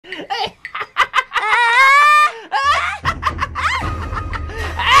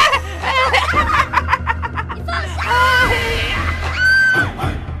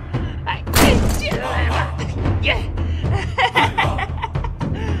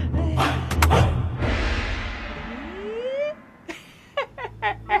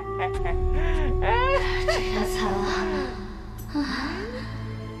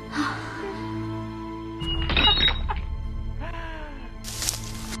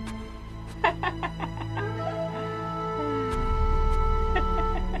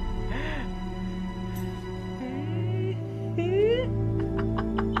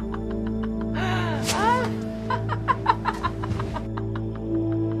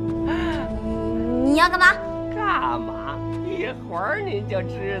你要干嘛？干嘛？一会儿您就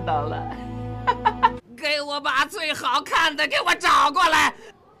知道了。给我把最好看的给我找过来，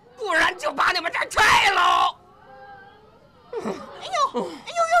不然就把你们这儿拆喽！哎呦，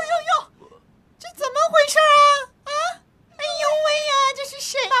这怎么回事啊？啊！哎呦喂呀，这是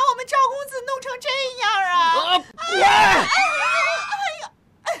谁把我们赵公子弄成这样啊？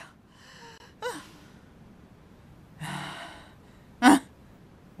滚！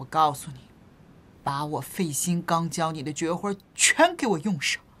我告诉你，把我费心刚教你的绝活全给我用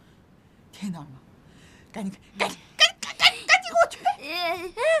上，听到了吗？赶紧给我去！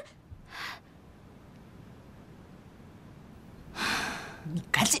你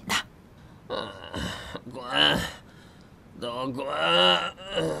赶紧的！滚，都滚！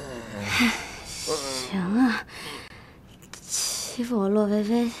行啊，欺负我洛菲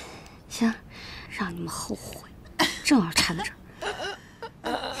菲，行，让你们后悔，正好缠在这儿。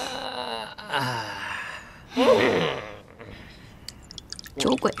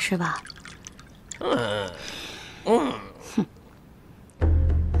酒鬼是吧？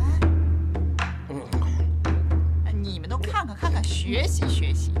你们都看看，学习。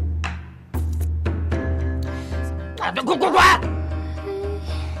滚！这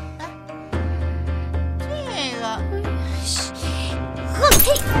个，呵呸！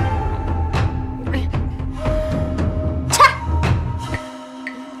拆！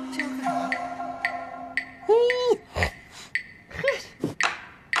这个干啥？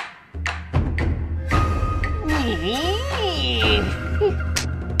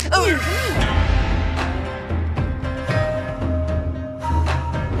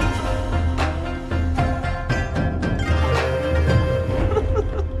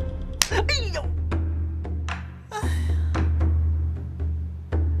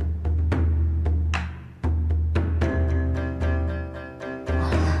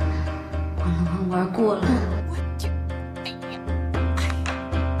玩过了。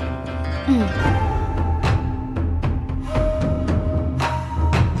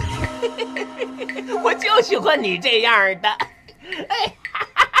我就喜欢你这样的。哎。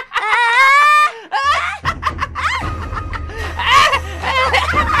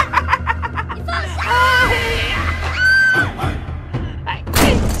你放下！哎，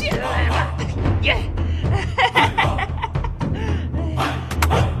进来吧！耶！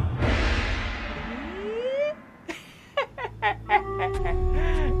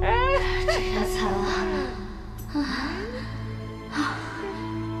这下惨了。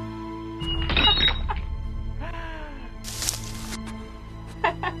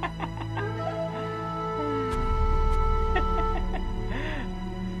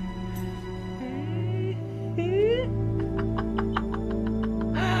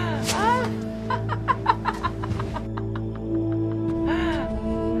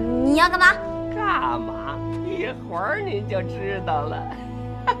你要干嘛？干嘛？一会儿您就知道了。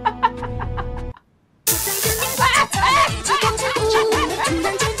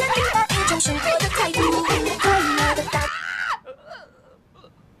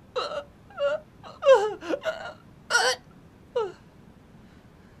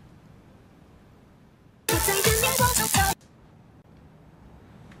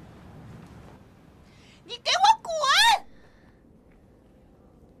你给我滚！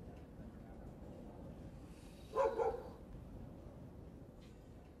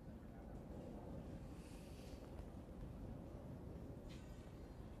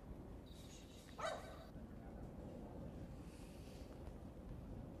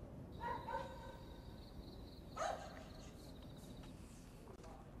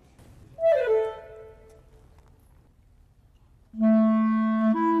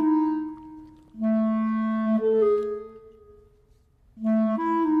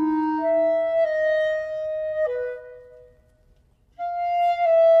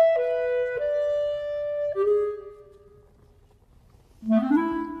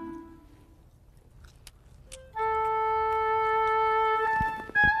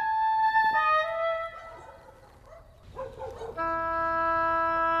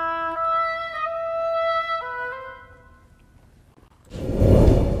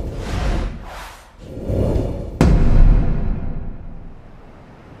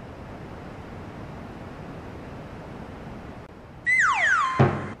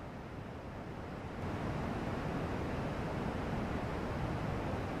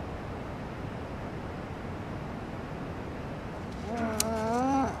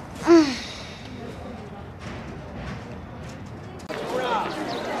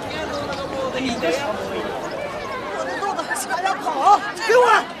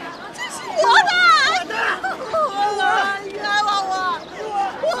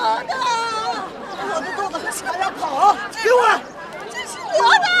好，给我！这是我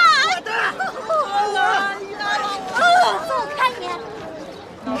的！走开你！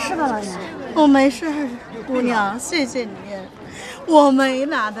没事吧，老爷？我没事儿，姑娘，谢谢你。我没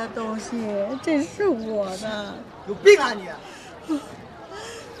拿的东西，这是我的。有病啊你！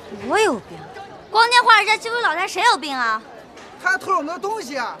我有病？光天化日下欺负老太，谁有病啊？他偷了我们的东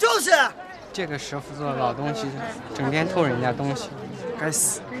西啊！就是。这个蛇夫做老东西，整天偷人家东西，该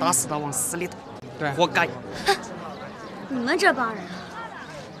死，打死他往死里打。对，活该。你们这帮人啊，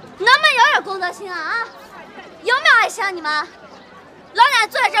能不能有点公德心啊？有没有爱心啊？你们，老奶奶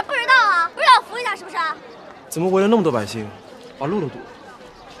坐在这不知道啊？不知道扶一下是不是？怎么为了那么多百姓，把路都堵了？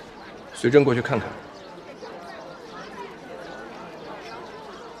随朕过去看看。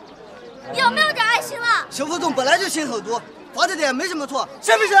有没有点爱心了？小副总本来就心很毒，罚这点没什么错，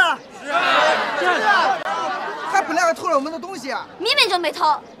是不是？是。他本来还偷了我们的东西啊！明明就没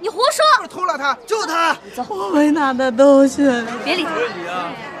偷，你胡说！不是偷了他，就是他。走，我没拿的东西。别理他。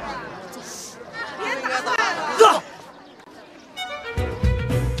走。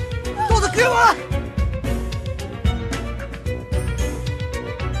豆子给我。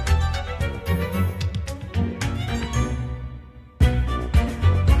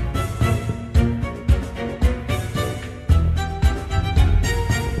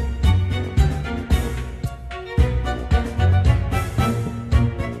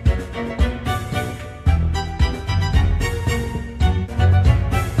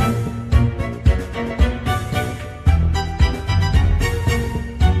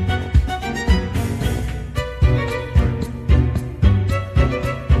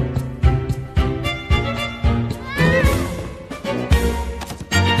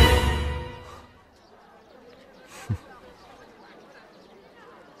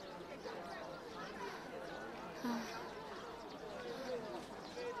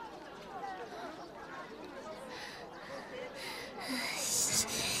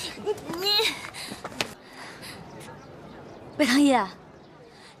北堂爷，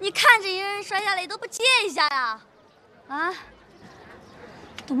你看着一个人摔下来，你都不接一下呀？啊？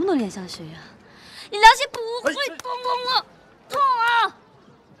懂不懂怜香惜玉啊？你良心不会痛啊！痛啊！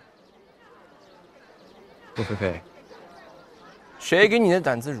陆菲菲，谁给你的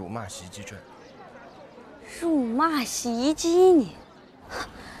胆子辱骂洗衣机镇？辱骂洗衣机你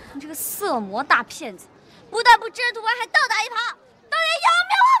这个色魔大骗子，不但不知恩图报，还倒打一耙，到底有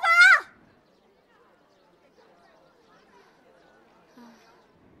没有办法啊？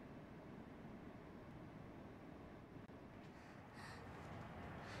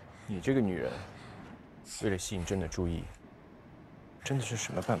你这个女人，为了吸引朕的注意，真的是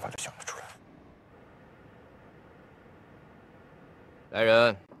什么办法都想得出来。来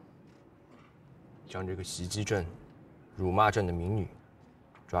人，将这个袭击朕、辱骂朕的民女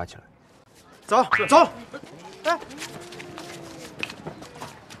抓起来。走走。哎，